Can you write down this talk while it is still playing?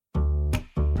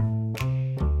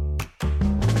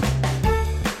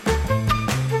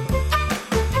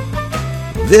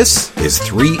This is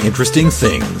Three Interesting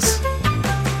Things.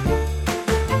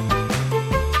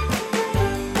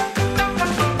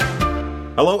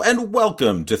 Hello and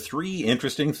welcome to Three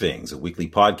Interesting Things, a weekly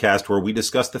podcast where we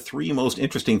discuss the three most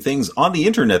interesting things on the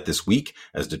internet this week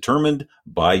as determined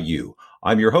by you.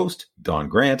 I'm your host, Don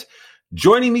Grant.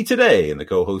 Joining me today in the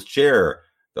co-host chair,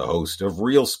 the host of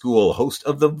Real School, host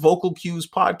of the Vocal Cues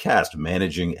podcast,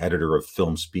 managing editor of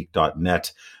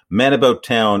Filmspeak.net, man about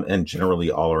town, and generally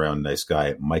all-around nice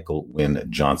guy, Michael Wynn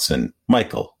Johnson.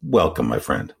 Michael, welcome, my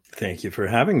friend. Thank you for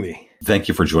having me. Thank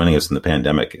you for joining us in the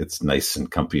pandemic. It's nice and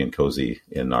comfy and cozy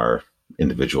in our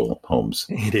individual homes.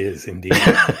 It is indeed.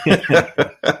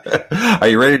 Are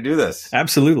you ready to do this?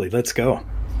 Absolutely. Let's go.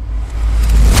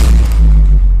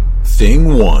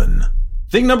 Thing one.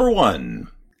 Thing number one.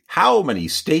 How many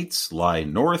states lie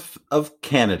north of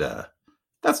Canada?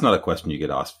 That's not a question you get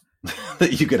asked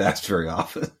that you get asked very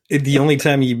often. The only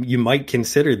time you might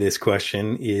consider this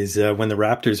question is when the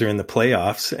Raptors are in the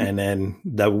playoffs and then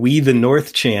the "We the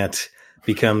North" chant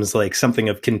becomes like something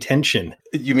of contention.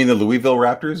 You mean the Louisville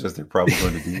Raptors, as they're probably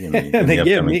going to be in the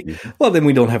upcoming season? Well, then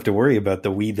we don't have to worry about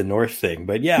the "We the North" thing.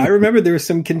 But yeah, I remember there was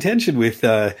some contention with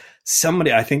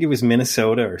somebody, I think it was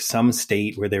Minnesota or some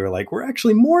state, where they were like, we're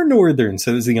actually more northern.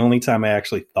 So it was the only time I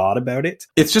actually thought about it.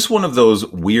 It's just one of those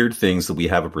weird things that we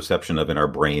have a perception of in our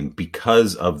brain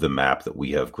because of the map that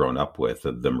we have grown up with,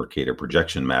 the Mercator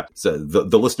projection map. So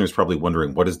the listener's probably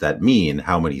wondering, what does that mean?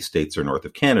 How many states are north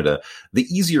of Canada? The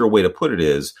easier way to put it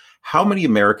is, how many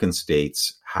American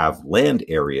states have land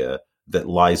area that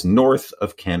lies north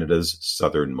of Canada's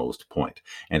southernmost point?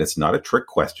 And it's not a trick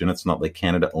question. It's not like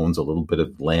Canada owns a little bit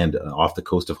of land off the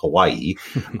coast of Hawaii.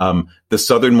 The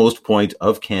southernmost point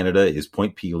of Canada is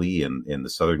Point Pelee in the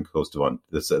southern coast of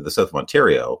the south of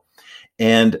Ontario.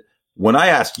 And when I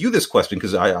asked you this question,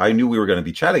 because I knew we were going to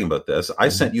be chatting about this, I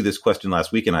sent you this question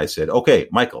last week and I said, okay,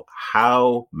 Michael,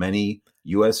 how many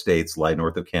U.S. states lie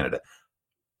north of Canada?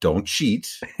 Don't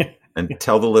cheat. And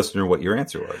tell the listener what your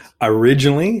answer was.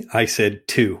 Originally, I said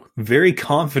 2. Very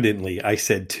confidently, I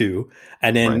said 2.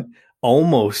 And then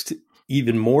almost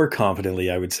even more confidently,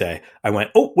 I would say, I went,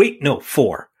 oh, wait, no,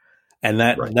 4. And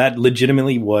that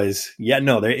legitimately was,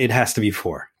 it has to be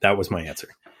 4. That was my answer.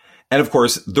 And of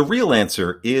course, the real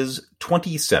answer is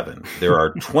 27. There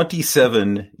are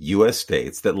 27 U.S.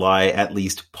 states that lie at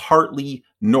least partly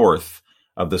north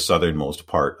of the southernmost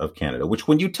part of Canada, which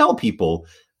when you tell people,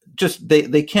 just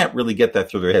they can't really get that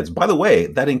through their heads. By the way,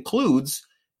 that includes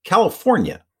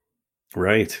California.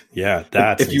 Right. Yeah,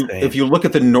 that's insane. If you look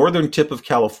at the northern tip of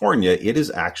California, it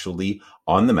is actually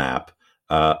on the map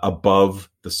above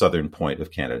the southern point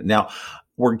of Canada. Now,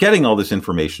 we're getting all this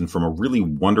information from a really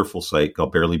wonderful site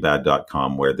called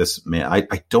barelybad.com, where this man,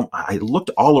 I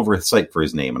looked all over his site for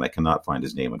his name and I cannot find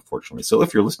his name, unfortunately. So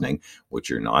if you're listening,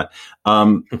 which you're not,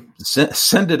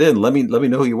 send it in. Let me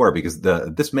know who you are, because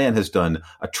this man has done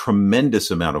a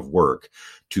tremendous amount of work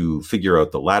to figure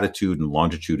out the latitude and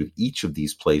longitude of each of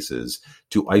these places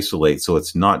to isolate, so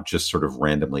it's not just sort of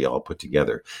randomly all put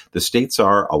together. The states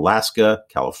are Alaska,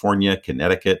 California,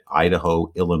 Connecticut,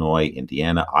 Idaho, Illinois,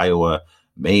 Indiana, Iowa,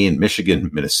 Maine, Michigan,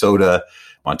 Minnesota,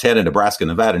 Montana, Nebraska,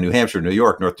 Nevada, New Hampshire, New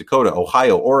York, North Dakota,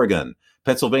 Ohio, Oregon,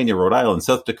 Pennsylvania, Rhode Island,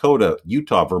 South Dakota,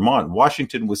 Utah, Vermont,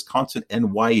 Washington, Wisconsin,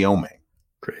 and Wyoming.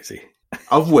 Crazy.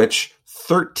 Of which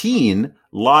 13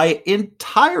 lie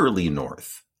entirely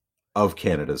north of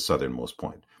Canada's southernmost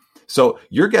point. So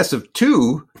your guess of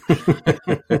 2.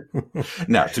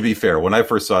 Now, to be fair, when I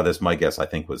first saw this, my guess, I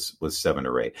think, was 7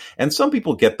 or 8. And some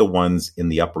people get the ones in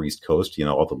the upper East Coast,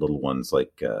 all the little ones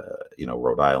like,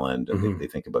 Rhode Island. And they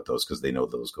think about those because they know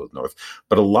those go north.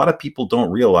 But a lot of people don't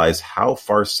realize how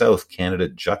far south Canada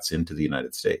juts into the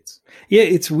United States. Yeah,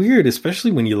 it's weird,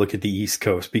 especially when you look at the East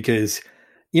Coast, because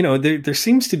there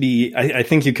seems to be, I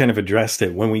think you kind of addressed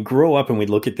it. When we grow up and we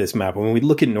look at this map, when we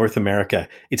look at North America,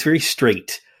 it's very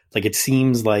straight. Like it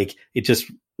seems like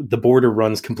the border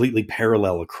runs completely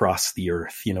parallel across the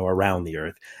earth, around the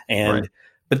earth.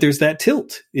 But there's that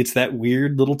tilt. It's that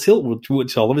weird little tilt,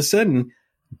 which all of a sudden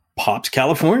pops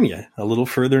California a little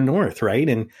further north. Right.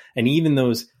 And even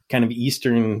those kind of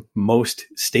easternmost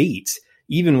states,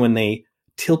 even when they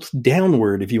tilt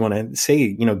downward, if you want to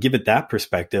say, give it that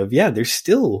perspective, they're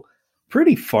still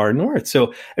pretty far north.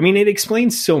 So, I mean, it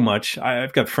explains so much.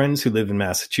 I've got friends who live in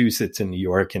Massachusetts and New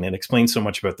York, and it explains so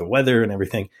much about the weather and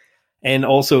everything. And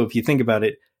also, if you think about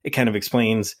it, it kind of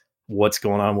explains what's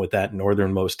going on with that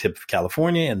northernmost tip of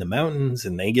California and the mountains,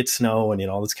 and they get snow and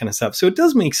all this kind of stuff. So it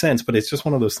does make sense, but it's just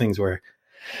one of those things where,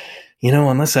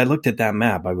 unless I looked at that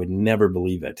map, I would never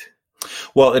believe it.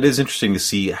 Well, it is interesting to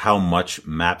see how much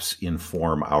maps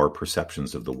inform our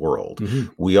perceptions of the world.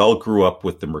 Mm-hmm. We all grew up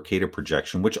with the Mercator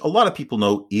projection, which a lot of people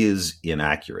know is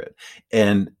inaccurate.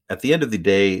 And at the end of the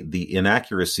day, the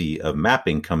inaccuracy of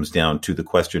mapping comes down to the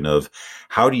question of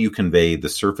how do you convey the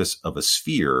surface of a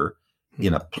sphere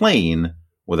in a plane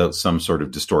without some sort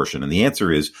of distortion? And the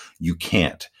answer is you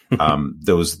can't.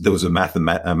 There was a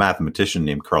mathematician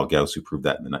named Carl Gauss who proved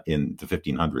that in the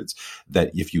 1500s,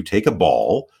 that if you take a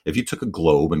ball, if you took a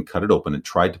globe and cut it open and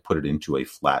tried to put it into a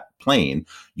flat plane,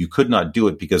 you could not do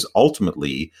it because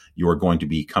ultimately you're going to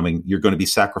be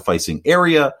sacrificing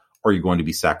area, or you're going to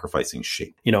be sacrificing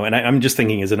shape. And I'm just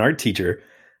thinking as an art teacher,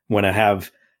 when I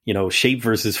have, shape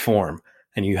versus form,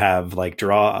 and you have like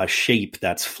draw a shape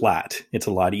that's flat, it's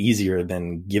a lot easier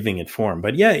than giving it form.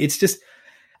 But yeah, it's just,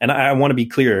 and I want to be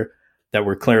clear that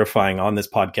we're clarifying on this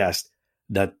podcast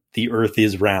that the Earth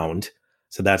is round.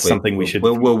 So that's something we should.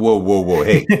 Whoa!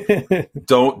 Hey,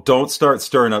 don't start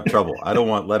stirring up trouble. I don't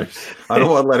want letters. I don't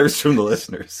want letters from the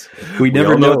listeners. We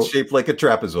never know. It's shaped like a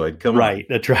trapezoid. Come on,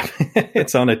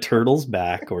 it's on a turtle's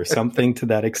back or something to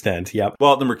that extent. Yep.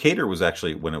 Well, the Mercator was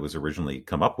actually, when it was originally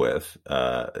come up with.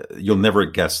 You'll never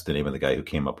guess the name of the guy who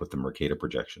came up with the Mercator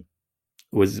projection.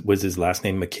 Was his last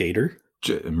name Mercator?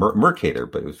 Mercator,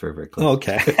 but it was very, very close. Oh,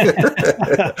 okay.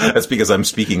 That's because I'm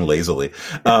speaking lazily.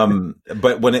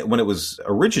 But when it was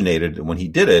originated, when he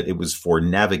did it, it was for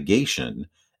navigation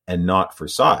and not for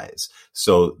size.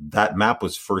 So that map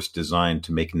was first designed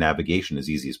to make navigation as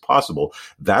easy as possible.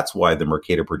 That's why the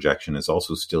Mercator projection is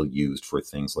also still used for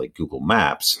things like Google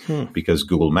Maps, because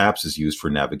Google Maps is used for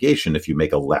navigation. If you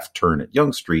make a left turn at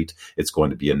Yonge Street, it's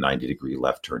going to be a 90-degree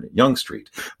left turn at Yonge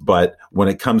Street. But when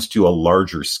it comes to a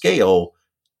larger scale,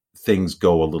 things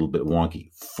go a little bit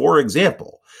wonky. For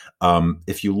example,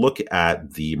 if you look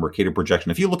at the Mercator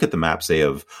projection, if you look at the map, say,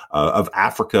 of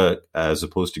Africa as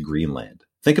opposed to Greenland,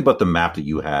 think about the map that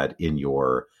you had in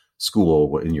your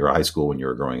school, in your high school when you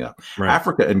were growing up. Right.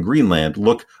 Africa and Greenland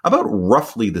look about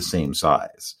roughly the same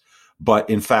size. But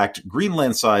in fact,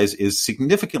 Greenland size is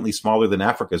significantly smaller than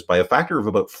Africa's by a factor of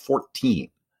about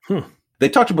 14. They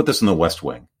talked about this in the West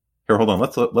Wing. Here, hold on.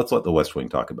 Let's let the West Wing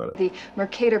talk about it. The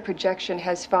Mercator projection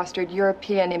has fostered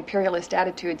European imperialist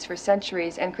attitudes for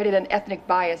centuries and created an ethnic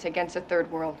bias against the Third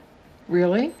World.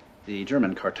 Really? The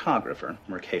German cartographer,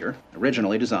 Mercator,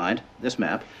 originally designed this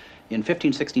map in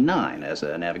 1569 as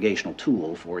a navigational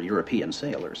tool for European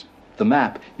sailors. The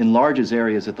map enlarges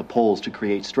areas at the poles to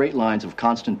create straight lines of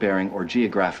constant bearing or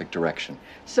geographic direction.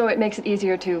 So it makes it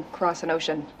easier to cross an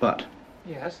ocean. But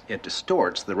yes, it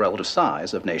distorts the relative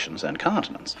size of nations and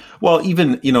continents. Well,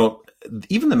 even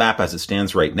the map as it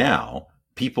stands right now,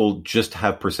 people just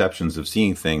have perceptions of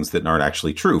seeing things that aren't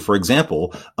actually true. For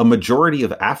example, a majority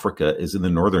of Africa is in the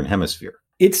northern hemisphere.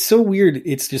 It's so weird.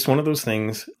 It's just one of those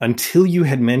things until you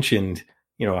had mentioned,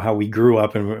 how we grew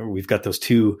up and we've got those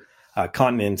two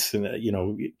continents,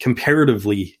 and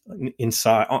comparatively in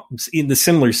size, in the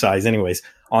similar size anyways,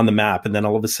 on the map. And then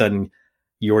all of a sudden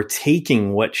you're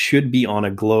taking what should be on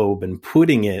a globe and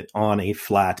putting it on a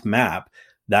flat map.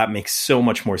 That makes so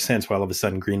much more sense why all of a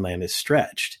sudden Greenland is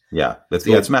stretched. Yeah,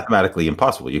 it's mathematically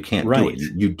impossible. You can't do it.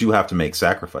 You do have to make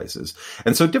sacrifices.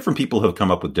 And so different people have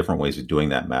come up with different ways of doing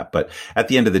that map. But at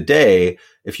the end of the day,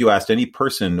 if you asked any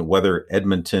person whether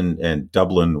Edmonton and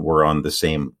Dublin were on the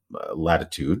same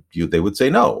latitude, they would say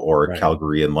no, or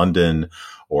Calgary and London,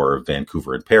 or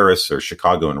Vancouver and Paris, or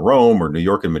Chicago and Rome, or New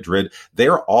York and Madrid.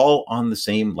 They're all on the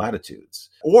same latitudes.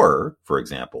 Or, for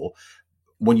example,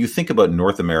 when you think about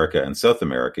North America and South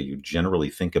America, you generally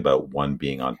think about one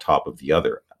being on top of the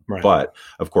other. Right. But,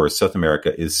 of course, South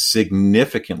America is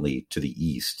significantly to the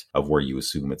east of where you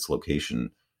assume its location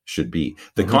should be.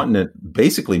 The continent,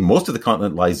 basically, most of the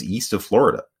continent lies east of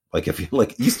Florida.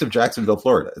 Like east of Jacksonville,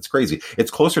 Florida. It's crazy. It's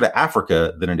closer to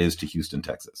Africa than it is to Houston,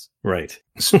 Texas. Right.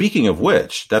 Speaking of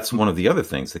which, that's one of the other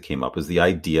things that came up is the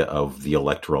idea of the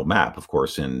electoral map, of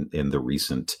course, in the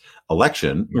recent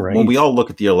election. Right. When we all look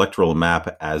at the electoral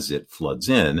map as it floods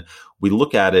in, we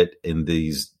look at it in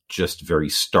these just very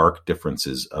stark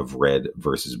differences of red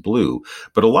versus blue.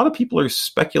 But a lot of people are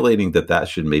speculating that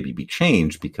should maybe be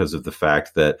changed because of the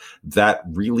fact that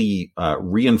really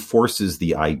reinforces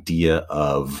the idea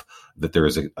of that there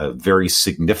is a very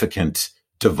significant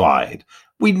divide.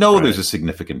 We know there's a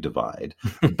significant divide,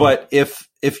 but if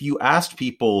you asked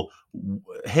people,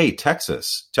 hey,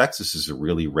 Texas is a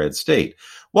really red state.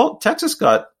 Well, Texas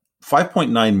got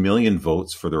 5.9 million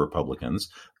votes for the Republicans,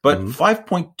 but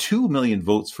 5.2 million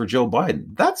votes for Joe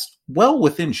Biden. That's well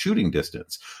within shooting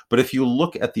distance. But if you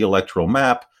look at the electoral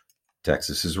map,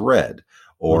 Texas is red.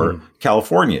 Or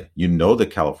California, you know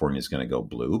that California is going to go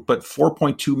blue, but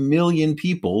 4.2 million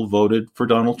people voted for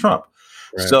Donald Trump.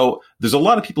 Right. So there's a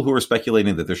lot of people who are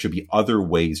speculating that there should be other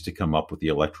ways to come up with the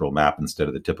electoral map instead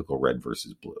of the typical red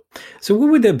versus blue. So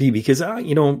what would that be? Because,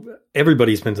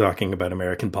 everybody's been talking about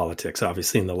American politics,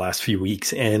 obviously, in the last few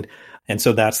weeks. And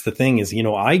so that's the thing is,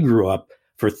 I grew up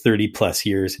for 30 plus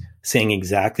years saying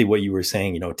exactly what you were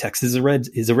saying. Texas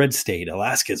is a red state.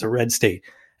 Alaska is a red state.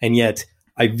 And yet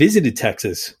I visited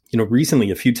Texas,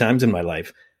 recently a few times in my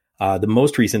life. The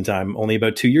most recent time, only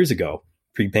about 2 years ago,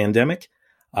 pre-pandemic,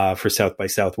 for South by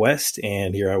Southwest.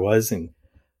 And here I was in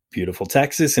beautiful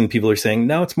Texas, and people are saying,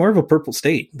 no, it's more of a purple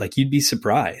state. Like, you'd be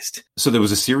surprised. So there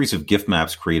was a series of gift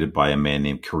maps created by a man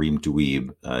named Kareem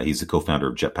Dweeb. He's the co-founder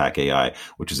of Jetpack AI,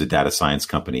 which is a data science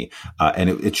company. And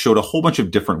it showed a whole bunch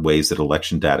of different ways that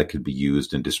election data could be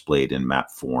used and displayed in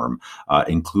map form,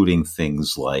 including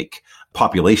things like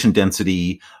population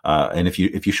density. And if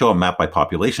you show a map by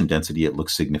population density, it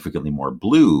looks significantly more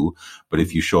blue. But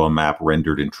if you show a map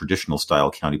rendered in traditional style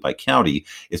county by county,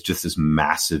 it's just this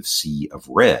massive sea of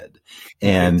red.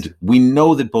 And we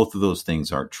know that both of those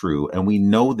things aren't true. And we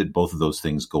know that both of those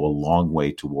things go a long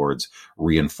way towards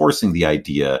reinforcing the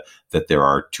idea that there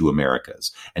are two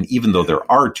Americas. And even though there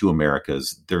are two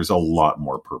Americas, there's a lot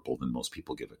more purple than most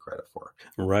people give it credit for.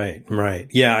 Right.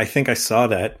 Yeah, I think I saw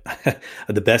that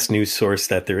the best news source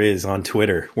that there is on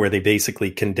Twitter, where they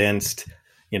basically condensed,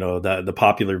 the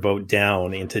popular vote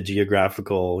down into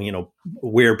geographical,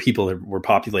 where people were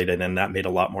populated. And that made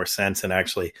a lot more sense and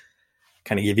actually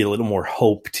kind of give you a little more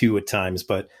hope too at times.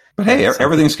 But hey,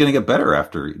 everything's going to get better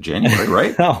after January,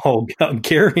 right? Oh,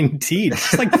 guaranteed.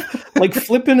 It's like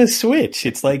flipping a switch.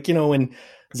 It's like, when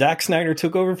Zack Snyder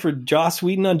took over for Joss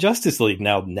Whedon on Justice League.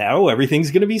 Now everything's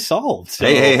going to be solved. So,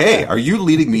 hey, are you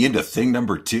leading me into thing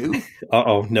number 2?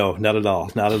 No, not at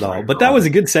all. Not at all. But that was a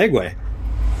good segue.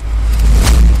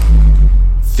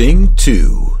 Thing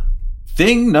 2.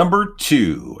 Thing number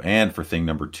 2. And for thing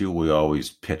number 2, we always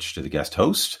pitch to the guest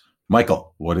host.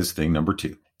 Michael, what is thing number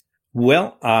 2?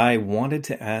 Well, I wanted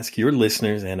to ask your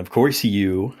listeners, and of course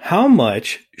you, how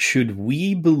much should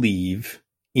we believe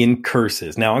in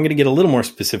curses? Now, I'm going to get a little more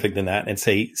specific than that and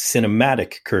say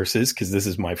cinematic curses, because this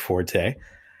is my forte.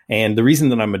 And the reason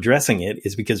that I'm addressing it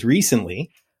is because recently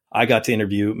I got to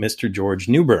interview Mr. George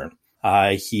Newbern.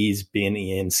 He's been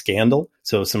in Scandal,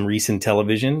 so some recent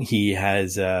television. He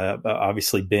has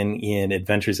obviously been in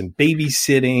Adventures in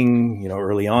Babysitting,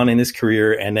 early on in his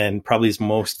career. And then probably his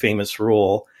most famous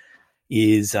role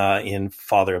is in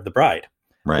Father of the Bride,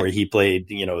 right, where he played,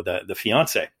 the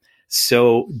fiance.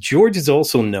 So George is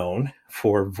also known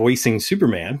for voicing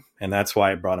Superman, and that's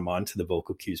why I brought him on to the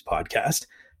Vocal Cues podcast.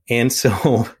 And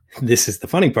so this is the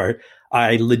funny part.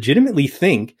 I legitimately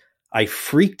think I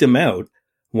freaked him out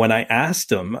when I asked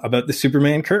him about the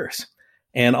Superman curse.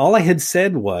 And all I had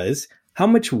said was, how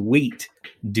much weight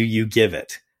do you give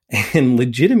it? And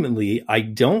legitimately, I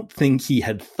don't think he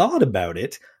had thought about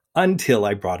it until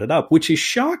I brought it up, which is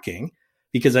shocking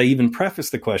because I even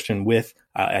prefaced the question with,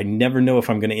 I never know if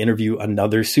I'm going to interview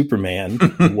another Superman.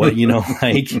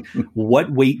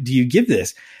 What weight do you give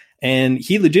this? And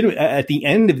he legitimately, at the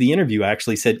end of the interview,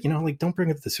 actually said, don't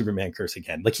bring up the Superman curse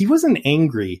again. Like, he wasn't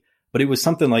angry, but it was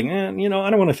something like, I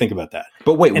don't want to think about that.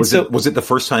 But wait, was it the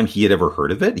first time he had ever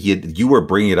heard of it? You were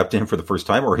bringing it up to him for the first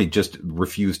time, or he just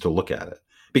refused to look at it?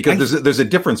 Because there's a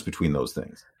difference between those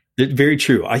things. Very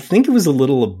true. I think it was a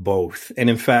little of both. And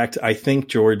in fact, I think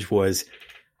George was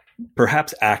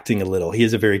perhaps acting a little. He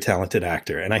is a very talented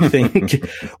actor. And I think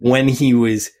when he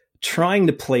was trying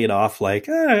to play it off like,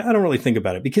 I don't really think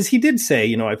about it, because he did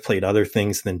say, I've played other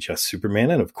things than just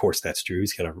Superman. And of course, that's true.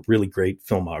 He's got a really great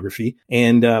filmography.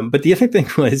 And but the other thing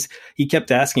was, he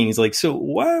kept asking, he's like, so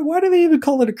why do they even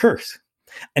call it a curse?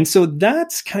 And so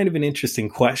that's kind of an interesting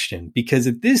question, because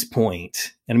at this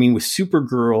point, and I mean, with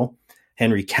Supergirl,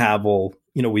 Henry Cavill,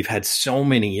 we've had so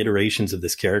many iterations of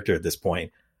this character at this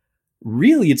point.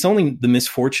 Really, it's only the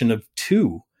misfortune of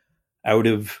 2 out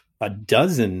of a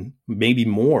dozen, maybe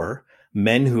more,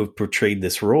 men who have portrayed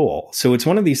this role. So it's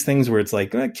one of these things where it's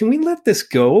like, can we let this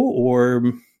go, or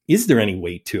is there any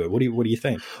weight to it? What do you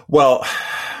think? Well,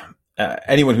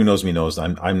 anyone who knows me knows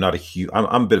I'm not I'm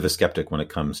a bit of a skeptic when it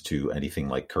comes to anything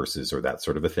like curses or that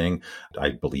sort of a thing.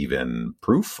 I believe in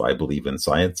proof. I believe in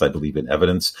science. I believe in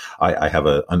evidence. I have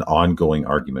an ongoing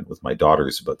argument with my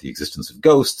daughters about the existence of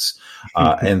ghosts.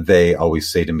 And they always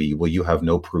say to me, well, you have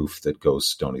no proof that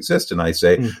ghosts don't exist. And I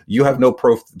say, you have no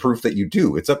proof that you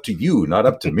do. It's up to you, not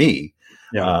up to me.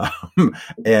 Yeah.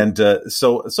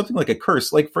 So something like a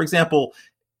curse, like, for example,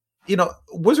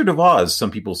 Wizard of Oz,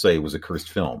 some people say, was a cursed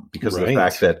film because of the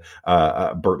Right. fact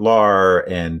that Burt Lahr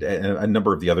and a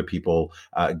number of the other people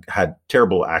had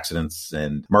terrible accidents,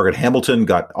 and Margaret Hamilton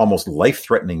got almost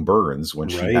life-threatening burns when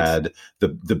she Right. had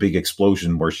the big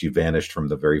explosion where she vanished from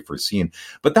the very first scene.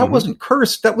 But that wasn't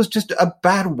cursed. That was just a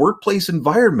bad workplace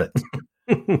environment.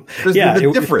 There's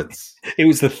the difference. It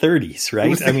was the 30s,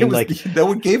 right? No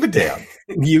one gave a damn.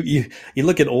 You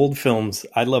look at old films.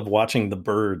 I love watching The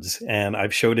Birds, and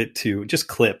I've showed it to just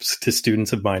clips to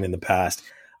students of mine in the past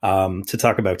to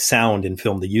talk about sound in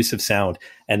film, the use of sound.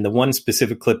 And the one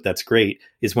specific clip that's great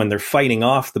is when they're fighting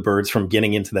off the birds from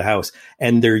getting into the house,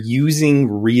 and they're using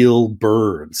real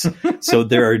birds. So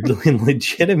there are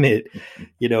legitimate,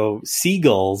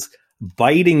 seagulls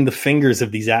biting the fingers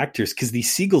of these actors because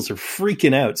these seagulls are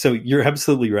freaking out. So you're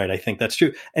absolutely right. I think that's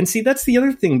true. And see, that's the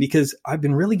other thing, because I've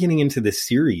been really getting into this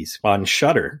series on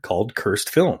Shudder called Cursed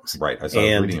Films. Right. I was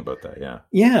reading about that. Yeah.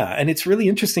 Yeah. And it's really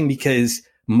interesting because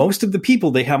most of the people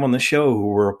they have on the show who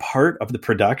were a part of the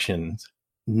productions,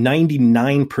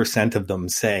 99% of them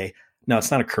say, no, it's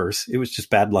not a curse. It was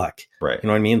just bad luck. Right. You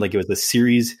know what I mean? Like, it was a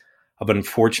series of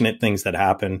unfortunate things that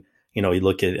happened. You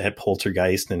look at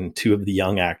Poltergeist, and two of the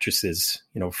young actresses,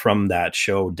 from that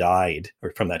show died,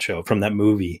 or from that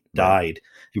movie died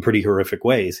in pretty horrific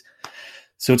ways.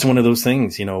 So it's one of those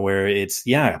things, where it's,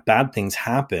 bad things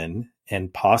happen,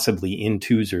 and possibly in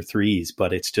 2s or 3s,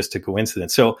 but it's just a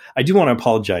coincidence. So I do want to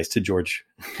apologize to George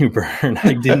Newbern.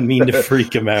 I didn't mean to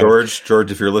freak him out. George,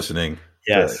 if you're listening.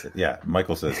 Yes.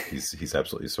 Michael says he's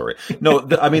absolutely sorry. No,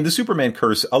 the Superman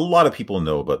curse, a lot of people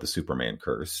know about the Superman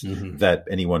curse, that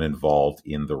anyone involved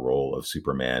in the role of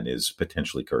Superman is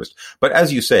potentially cursed. But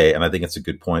as you say, and I think it's a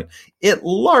good point, it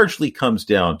largely comes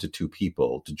down to two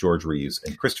people, to George Reeves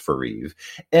and Christopher Reeve.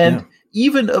 And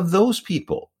even of those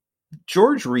people,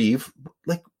 George Reeve,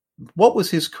 what was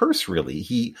his curse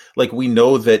really? We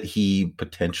know that he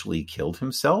potentially killed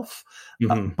himself,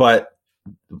 but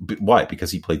why?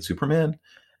 Because he played Superman?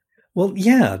 Well,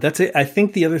 yeah, that's it. I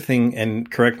think the other thing,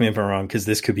 and correct me if I'm wrong, because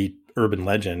this could be urban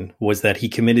legend, was that he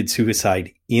committed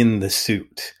suicide in the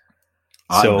suit.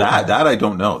 So that I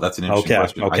don't know. That's an interesting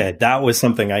question. Okay, that was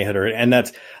something I had heard, and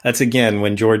that's again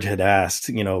when George had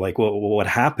asked, what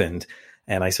happened,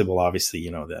 and I said, well, obviously,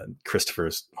 the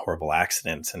Christopher's horrible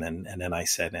accidents, and then I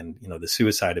said, and the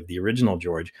suicide of the original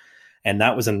George. And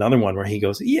that was another one where he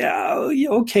goes, yeah,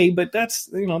 okay, but that's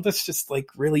just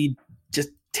really just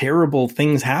terrible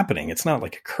things happening. It's not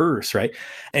like a curse, right?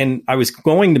 And I was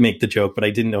going to make the joke, but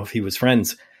I didn't know if he was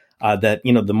friends, that,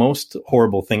 the most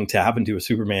horrible thing to happen to a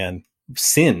Superman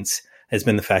since has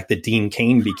been the fact that Dean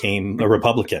Cain became a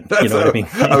Republican. You know what I mean?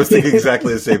 I was thinking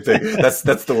exactly the same thing.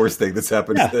 That's the worst thing that's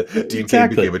happened. Yeah, Dean Cain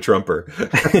became a Trumper.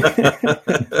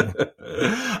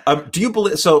 Do you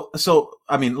believe? So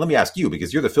I mean, let me ask you,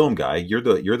 because you're the film guy. You're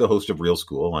the host of Real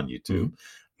School on YouTube.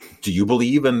 Do you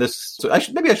believe in this? So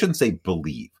maybe I shouldn't say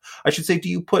believe. I should say, do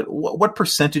you put what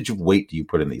percentage of weight do you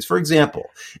put in these? For example,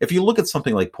 if you look at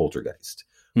something like Poltergeist,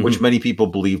 which many people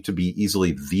believe to be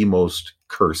easily the most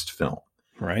cursed film,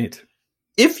 right?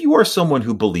 If you are someone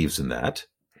who believes in that,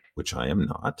 which I am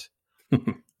not,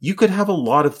 you could have a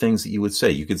lot of things that you would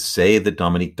say. You could say that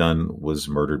Dominique Dunne was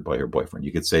murdered by her boyfriend.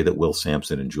 You could say that Will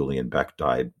Sampson and Julian Beck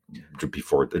died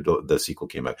before the sequel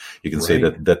came out. You can say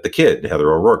that the kid,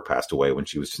 Heather O'Rourke, passed away when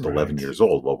she was just 11 years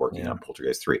old while working on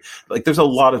Poltergeist 3. There's a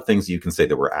lot of things you can say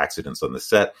that were accidents on the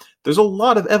set. There's a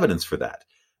lot of evidence for that.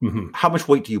 How much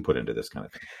weight do you put into this kind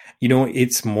of thing?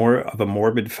 It's more of a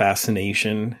morbid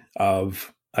fascination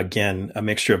of, again, a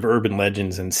mixture of urban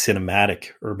legends and cinematic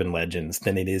urban legends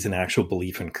than it is an actual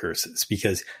belief in curses.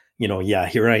 Because,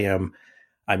 here I am,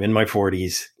 I'm in my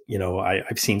 40s,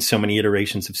 I've seen so many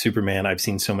iterations of Superman. I've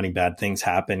seen so many bad things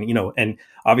happen, and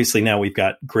obviously now we've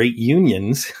got great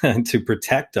unions to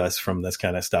protect us from this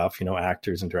kind of stuff,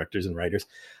 actors and directors and writers.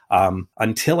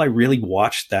 Until I really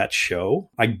watched that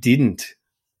show, I didn't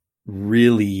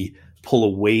really pull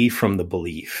away from the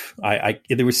belief.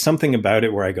 There was something about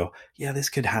it where I go, yeah, this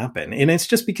could happen. And it's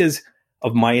just because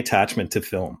of my attachment to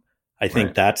film. I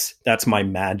think that's my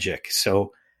magic.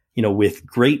 So, with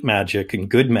great magic and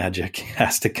good magic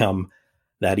has to come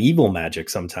that evil magic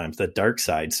sometimes, that dark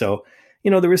side. So,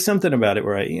 there was something about it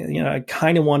where I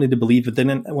kind of wanted to believe it.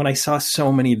 Then when I saw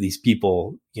so many of these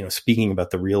people, speaking about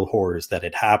the real horrors that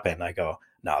had happened, I go,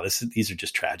 no, these are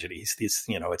just tragedies. These,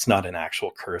 it's not an actual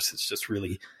curse. It's just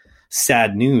really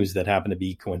sad news that happened to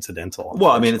be coincidental. Well,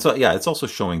 I mean, it's also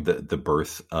showing the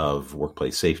birth of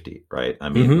workplace safety, right? I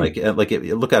mean, look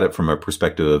at it from a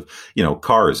perspective of,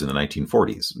 cars in the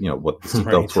 1940s, what the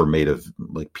seatbelts were made of,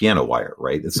 like piano wire,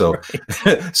 right? So,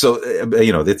 so,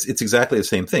 it's exactly the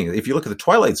same thing. If you look at the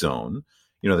Twilight Zone,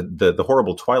 the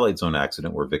horrible Twilight Zone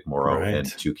accident where Vic Morrow and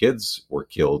 2 kids were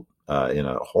killed in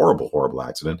a horrible, horrible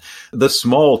accident. The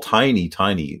small, tiny,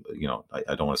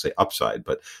 I don't want to say upside,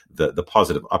 but the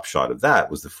positive upshot of that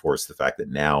was the fact that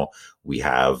now we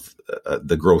have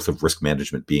the growth of risk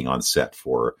management being on set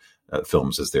for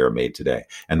films as they are made today.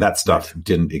 And that stuff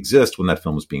didn't exist when that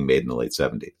film was being made in the late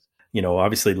 70s.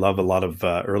 Obviously love a lot of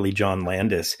early John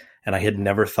Landis, and I had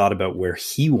never thought about where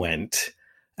he went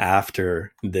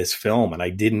after this film. And I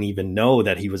didn't even know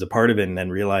that he was a part of it, and then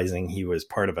realizing he was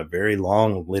part of a very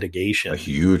long litigation. A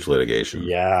huge litigation.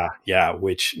 Yeah.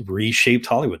 Which reshaped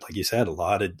Hollywood. Like you said, a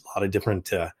lot of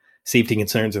different safety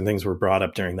concerns and things were brought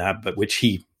up during that, but which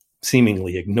he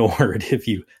seemingly ignored if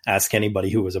you ask anybody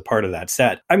who was a part of that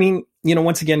set. I mean,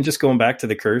 once again, just going back to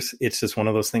The Curse, it's just one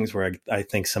of those things where I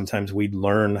think sometimes we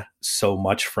learn so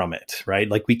much from it, right?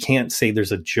 Like, we can't say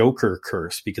there's a Joker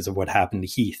curse because of what happened to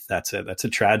Heath. That's a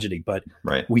tragedy, but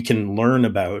we can learn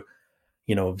about,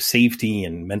 safety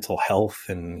and mental health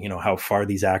and, how far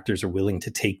these actors are willing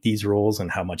to take these roles and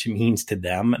how much it means to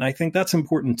them. And I think that's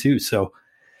important too. So,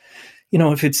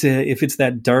 if it's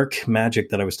that dark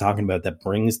magic that I was talking about that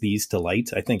brings these to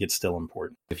light, I think it's still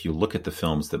important. If you look at the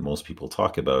films that most people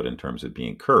talk about in terms of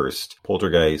being cursed,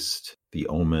 Poltergeist, The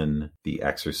Omen, The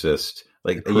Exorcist,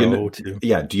 like, too.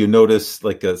 Yeah. Do you notice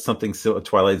like something,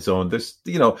 Twilight Zone? There's,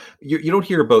 you don't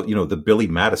hear about, the Billy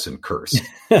Madison curse.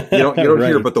 You don't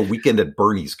hear about the Weekend at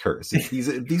Bernie's curse.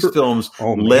 These films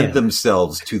lend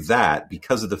themselves to that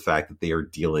because of the fact that they are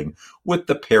dealing with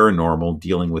the paranormal,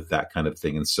 dealing with that kind of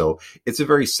thing. And so it's a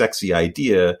very sexy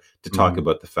idea to talk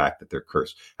about the fact that they're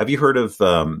cursed. Have you heard of, do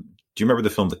you remember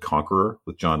the film The Conqueror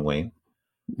with John Wayne?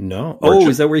 No.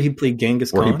 Is that where he played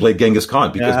Genghis Khan? Where he played Genghis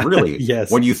Khan, because really, yes.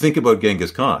 When you think about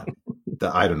Genghis Khan,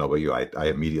 I don't know about you, I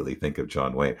immediately think of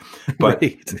John Wayne. But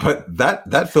but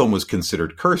that film was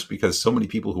considered cursed because so many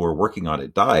people who were working on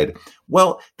it died.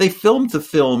 Well, they filmed the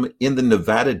film in the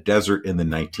Nevada desert in the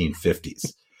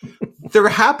 1950s. There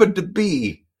happened to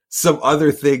be some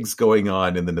other things going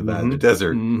on in the Nevada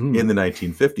desert in the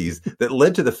 1950s that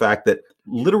led to the fact that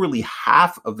literally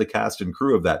half of the cast and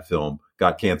crew of that film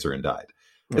got cancer and died.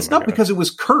 It's not because it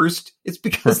was cursed. It's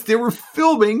because they were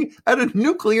filming at a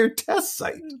nuclear test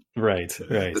site. Right.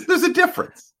 There's a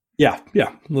difference. Yeah,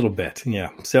 a little bit. Yeah.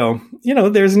 So,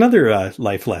 there's another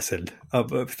life lesson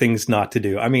of things not to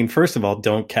do. I mean, first of all,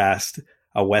 don't cast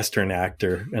a Western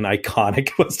actor, an iconic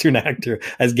Western actor,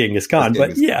 as Genghis Khan.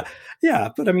 But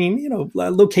but I mean,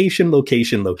 location, right?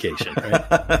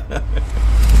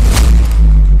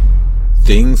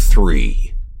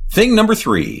 Thing number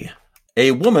 3.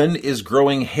 A woman is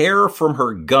growing hair from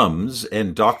her gums,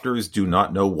 and doctors do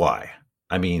not know why.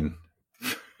 I mean,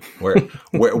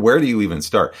 where do you even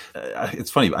start?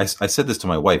 It's funny. I said this to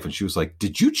my wife, and she was like,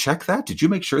 "Did you check that? Did you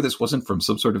make sure this wasn't from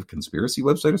some sort of conspiracy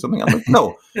website or something?" I'm like,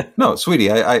 "No, sweetie.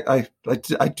 I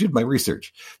did my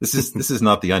research. This is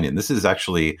not The Onion. This is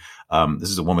actually this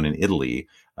is a woman in Italy."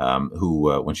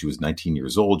 Who, when she was 19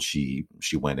 years old, she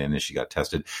went in and she got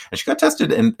tested,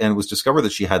 and it was discovered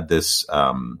that she had this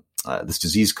this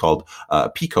disease called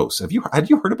PCOS. Had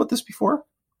you heard about this before?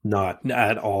 Not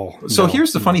at all. So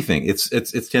here's the funny thing: it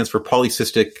stands for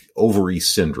polycystic ovary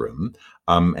syndrome,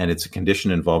 and it's a condition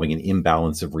involving an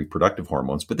imbalance of reproductive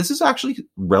hormones. But this is actually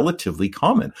relatively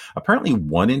common. Apparently,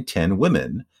 1 in 10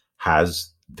 women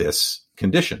has this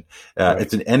condition.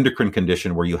 It's an endocrine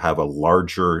condition where you have a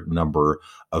larger number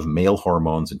of male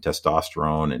hormones and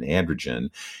testosterone and androgen.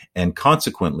 And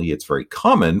consequently, it's very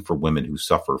common for women who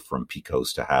suffer from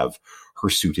PCOS to have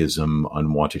hirsutism,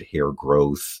 unwanted hair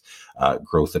growth,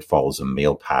 growth that follows a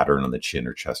male pattern on the chin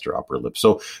or chest or upper lip.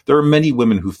 So there are many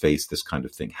women who face this kind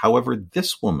of thing. However,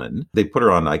 this woman, they put her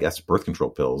on, I guess, birth control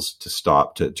pills to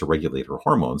stop, to regulate her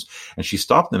hormones. And she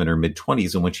stopped them in her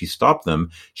mid-20s. And when she stopped them,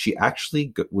 she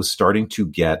actually was starting to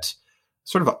get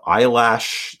sort of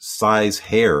eyelash size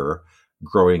hair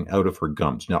growing out of her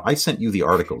gums. Now, I sent you the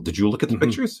article. Did you look at the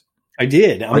pictures? I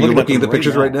did. Are you looking at the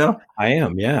pictures right now? I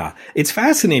am, yeah. It's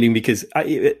fascinating because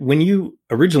when you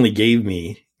originally gave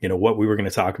me, what we were going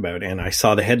to talk about, and I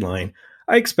saw the headline,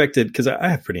 I expected, because I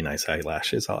have pretty nice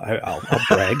eyelashes, I'll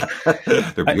brag.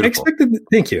 They're beautiful.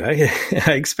 Thank you.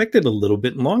 I expected a little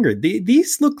bit longer.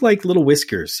 These look like little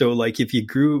whiskers. So like if you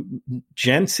grew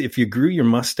your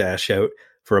mustache out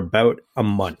for about a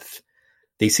month,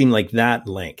 they seem like that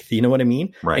length. You know what I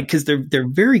mean? Right. Because they're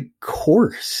very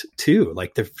coarse too.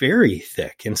 Like they're very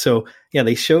thick. And so, yeah,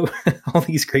 they show all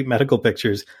these great medical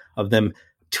pictures of them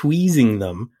tweezing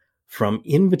them from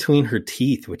in between her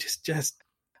teeth, which is just,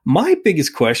 my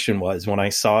biggest question was when I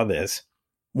saw this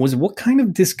was what kind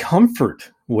of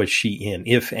discomfort was she in,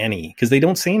 if any? Because they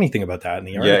don't say anything about that in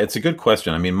the article. Yeah, it's a good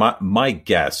question. I mean, my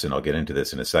guess, and I'll get into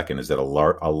this in a second, is that a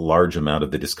large amount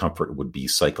of the discomfort would be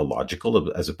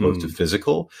psychological as opposed to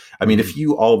physical. I mean, if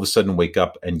you all of a sudden wake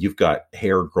up and you've got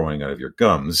hair growing out of your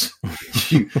gums,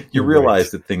 you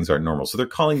realize that things aren't normal. So they're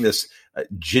calling this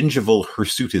gingival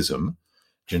hirsutism.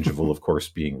 Gingival, of course,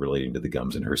 being relating to the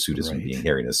gums, and hirsutism being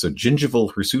hairiness. So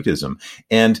gingival hirsutism.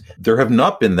 And there have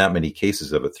not been that many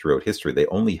cases of it throughout history. They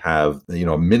only have,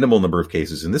 a minimal number of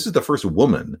cases. And this is the first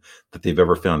woman that they've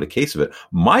ever found a case of it.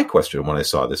 My question when I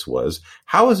saw this was,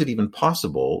 how is it even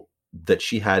possible that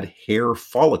she had hair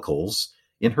follicles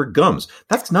in her gums?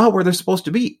 That's not where they're supposed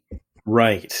to be.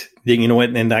 Right. You know what?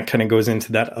 And that kind of goes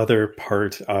into that other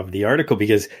part of the article,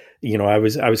 because, I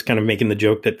was kind of making the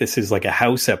joke that this is like a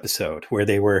House episode where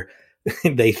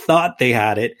they thought they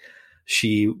had it.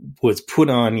 She was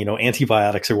put on,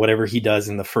 antibiotics or whatever he does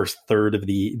in the first third of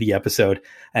the episode.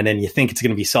 And then you think it's going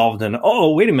to be solved. And,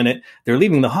 oh, wait a minute, they're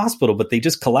leaving the hospital, but they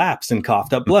just collapsed and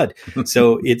coughed up blood.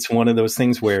 So it's one of those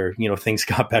things where, things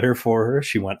got better for her.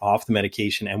 She went off the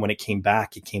medication. And when it came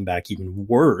back even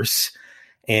worse.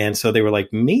 And so they were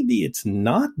like, maybe it's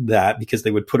not that, because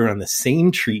they would put her on the same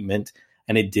treatment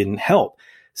and it didn't help.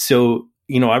 So,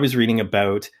 I was reading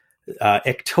about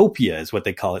ectopia is what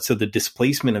they call it. So the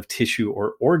displacement of tissue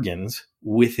or organs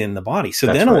within the body. So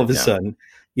then all of a sudden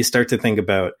you start to think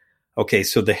about, okay,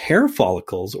 so the hair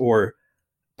follicles or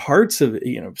parts of,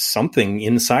 something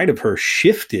inside of her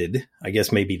shifted, I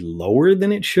guess maybe lower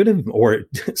than it should have, or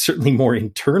certainly more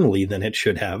internally than it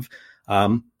should have.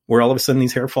 Where all of a sudden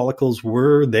these hair follicles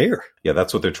were there. Yeah,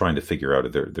 that's what they're trying to figure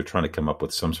out. They're trying to come up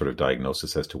with some sort of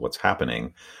diagnosis as to what's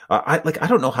happening. I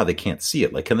don't know how they can't see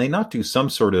it. Like, can they not do some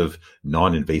sort of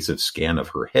non-invasive scan of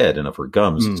her head and of her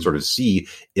gums and sort of see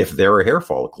if there are hair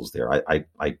follicles there?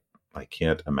 I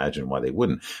can't imagine why they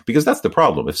wouldn't, because that's the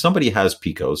problem. If somebody has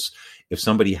PCOS, if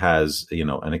somebody has,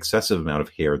 an excessive amount of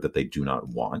hair that they do not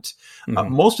want,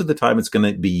 most of the time it's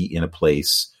going to be in a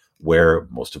place where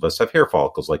most of us have hair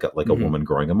follicles, like a woman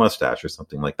growing a mustache or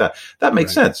something like that. That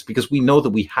makes sense, because we know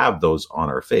that we have those on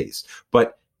our face.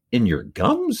 But in your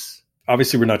gums?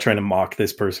 Obviously, we're not trying to mock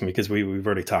this person, because we've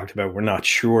already talked about, we're not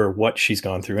sure what she's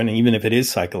gone through. And even if it is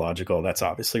psychological, that's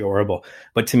obviously horrible.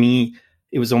 But to me,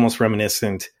 it was almost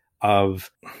reminiscent of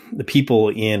the people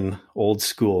in old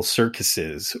school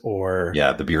circuses, or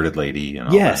the bearded lady and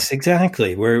all yes, that.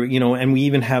 Exactly. Where, and we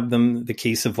even have the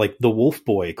case of like the wolf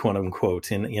boy, quote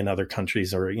unquote, in other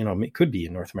countries, or, it could be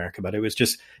in North America, but it was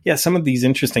just, some of these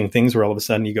interesting things where all of a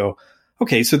sudden you go,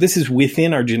 okay, so this is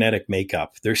within our genetic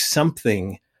makeup. There's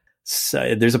something,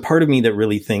 there's a part of me that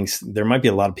really thinks there might be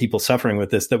a lot of people suffering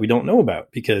with this that we don't know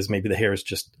about, because maybe the hairs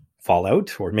just fall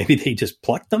out, or maybe they just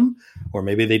pluck them, or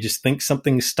maybe they just think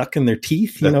something's stuck in their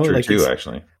teeth. That's true too,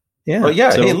 actually. Yeah.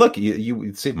 Well, so, hey, look,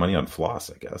 you save money on floss,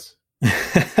 I guess.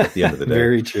 At the end of the day.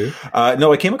 Very true.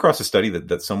 No, I came across a study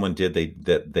that someone did.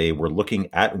 They were looking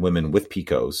at women with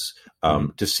PCOS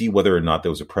to see whether or not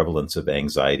there was a prevalence of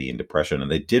anxiety and depression,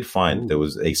 and they did find there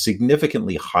was a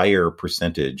significantly higher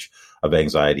percentage of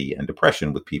anxiety and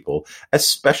depression with people,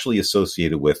 especially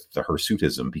associated with the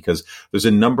hirsutism, because there's a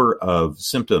number of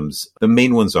symptoms. The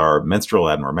main ones are menstrual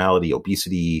abnormality,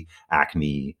 obesity,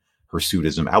 acne,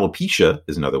 hirsutism. Alopecia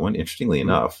is another one, interestingly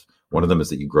enough. One of them is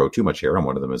that you grow too much hair, and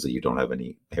one of them is that you don't have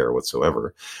any hair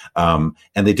whatsoever. And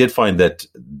they did find that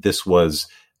this was,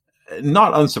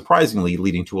 not unsurprisingly,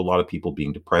 leading to a lot of people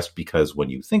being depressed, because when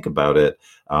you think about it,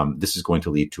 this is going to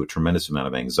lead to a tremendous amount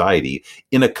of anxiety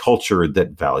in a culture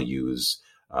that values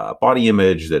body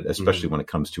image, that especially when it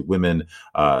comes to women,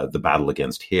 the battle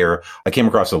against hair. I came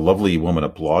across a lovely woman, a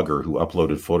blogger, who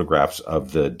uploaded photographs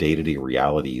of the day-to-day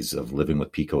realities of living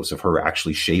with PCOS, of her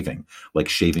actually shaving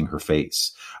her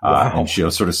face. Wow. And she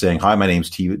was sort of saying, hi, my name's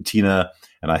Tina,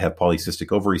 and I have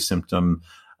polycystic ovary symptom.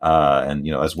 And,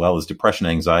 as well as depression,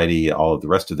 anxiety, all of the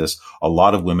rest of this. A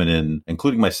lot of women,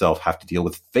 including myself, have to deal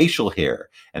with facial hair,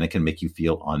 and it can make you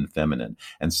feel unfeminine.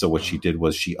 And so what she did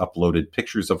was she uploaded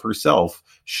pictures of herself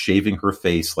shaving her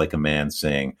face like a man,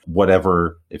 saying,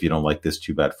 whatever, if you don't like this,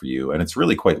 too bad for you. And it's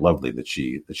really quite lovely that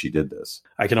she did this.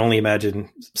 I can only imagine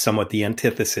somewhat the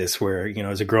antithesis where,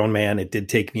 as a grown man, it did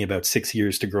take me about 6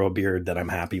 years to grow a beard that I'm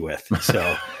happy with.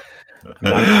 So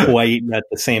not quite at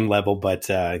the same level, but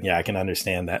I can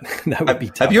understand that. That would be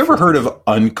tough. Have you ever heard of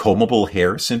uncombable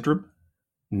hair syndrome?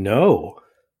 No.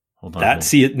 Hold on.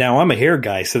 Now I'm a hair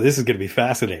guy, so this is going to be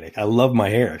fascinating. I love my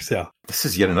hair. So this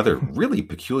is yet another really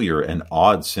peculiar and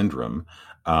odd syndrome.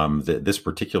 This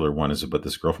particular one is about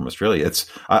this girl from Australia.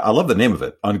 I love the name of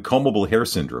it, uncombable hair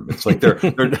syndrome. It's like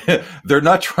they're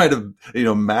not trying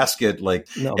to mask it like.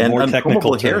 No, and more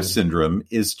uncombable hair terms. syndrome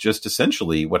is just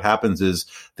essentially what happens is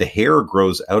the hair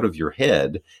grows out of your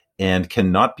head and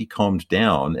cannot be combed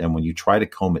down. And when you try to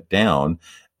comb it down,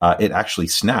 it actually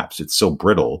snaps. It's so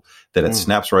brittle that it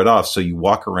snaps right off. So you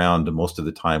walk around most of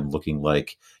the time looking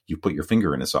like you put your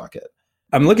finger in a socket.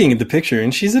 I'm looking at the picture,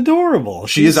 and she's adorable.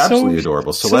 She is absolutely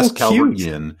adorable. so Celeste cute.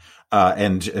 Calvert-Yin,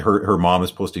 and her mom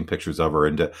is posting pictures of her.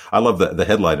 And I love the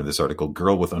headline of this article: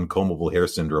 "Girl with uncombable hair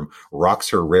syndrome rocks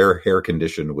her rare hair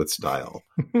condition with style."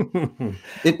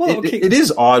 It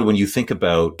is odd when you think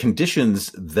about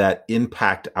conditions that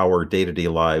impact our day-to-day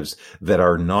lives that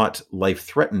are not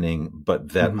life-threatening, but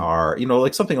that are,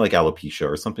 like something like alopecia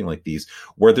or something like these,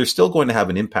 where they're still going to have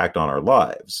an impact on our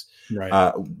lives.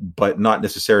 Right. But not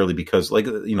necessarily because,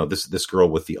 this girl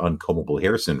with the uncombable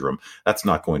hair syndrome, that's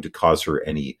not going to cause her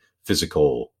any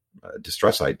physical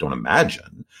distress, I don't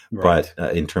imagine. Right.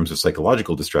 But in terms of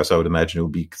psychological distress, I would imagine it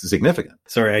would be significant.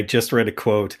 Sorry, I just read a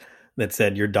quote that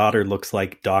said, "Your daughter looks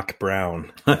like Doc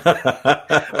Brown,"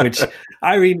 which,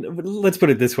 I mean, let's put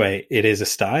it this way. It is a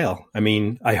style. I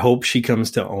mean, I hope she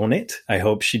comes to own it. I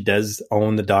hope she does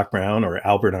own the Doc Brown or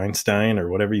Albert Einstein or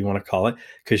whatever you want to call it,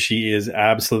 because she is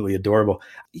absolutely adorable.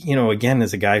 Again,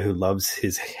 as a guy who loves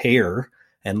his hair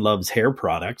and loves hair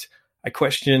product, I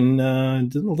question a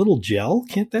little gel.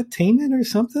 Can't that tame it or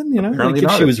something? Apparently if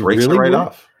not. she was really right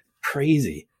off.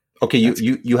 Crazy. Okay,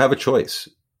 you have a choice.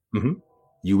 Mm-hmm.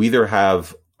 You either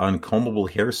have uncombable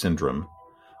hair syndrome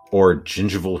or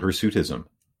gingival hirsutism.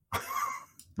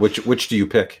 Which do you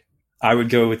pick? I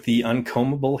would go with the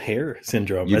uncombable hair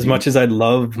syndrome. You as do? much as I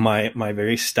love my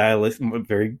very stylish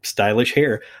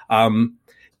hair,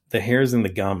 the hairs and the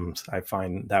gums, I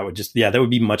find that would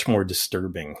be much more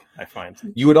disturbing. I find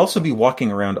you would also be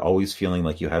walking around always feeling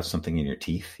like you have something in your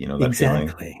teeth. That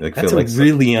exactly. feeling. That's a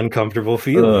really uncomfortable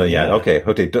feeling. Yeah. Okay.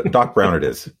 Doc Brown, it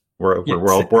is. We're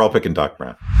all picking Doc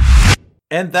Brown.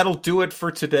 And that'll do it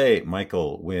for today.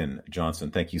 Michael Wynne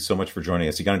Johnson, thank you so much for joining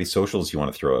us. You got any socials you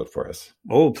want to throw out for us?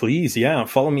 Oh, please. Yeah.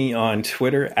 Follow me on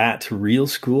Twitter at Reel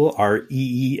School,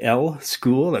 REEL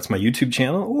School. That's my YouTube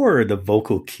channel, or the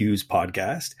Vocal Cues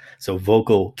podcast. So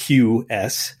Vocal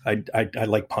QS. I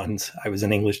like puns. I was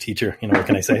an English teacher. What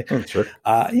can I say? Sure.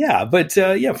 Find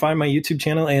my YouTube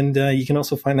channel. And you can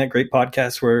also find that great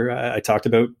podcast where I talked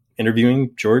about interviewing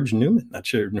George Newman. Not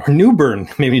sure. Or Newbern,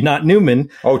 maybe not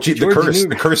Newman. Oh, gee, the curse.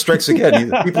 The curse strikes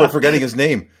again. People are forgetting his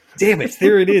name. Damn it.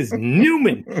 There it is.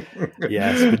 Newman.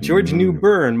 Yes, but George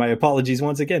Newbern. My apologies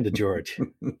once again to George.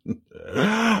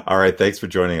 All right. Thanks for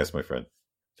joining us, my friend.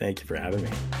 Thank you for having me.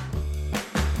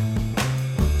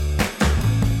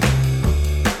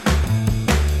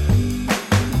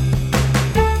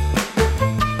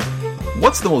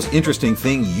 What's the most interesting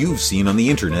thing you've seen on the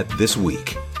internet this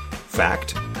week?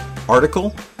 Fact,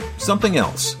 article, something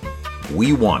else?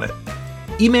 We want it.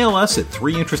 Email us at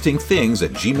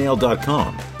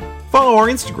 3interestingthings@gmail.com. Follow our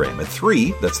Instagram at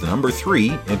 3, that's the number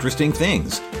 3, interesting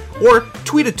things. Or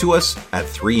tweet it to us at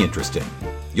 3interesting.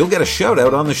 You'll get a shout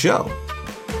out on the show.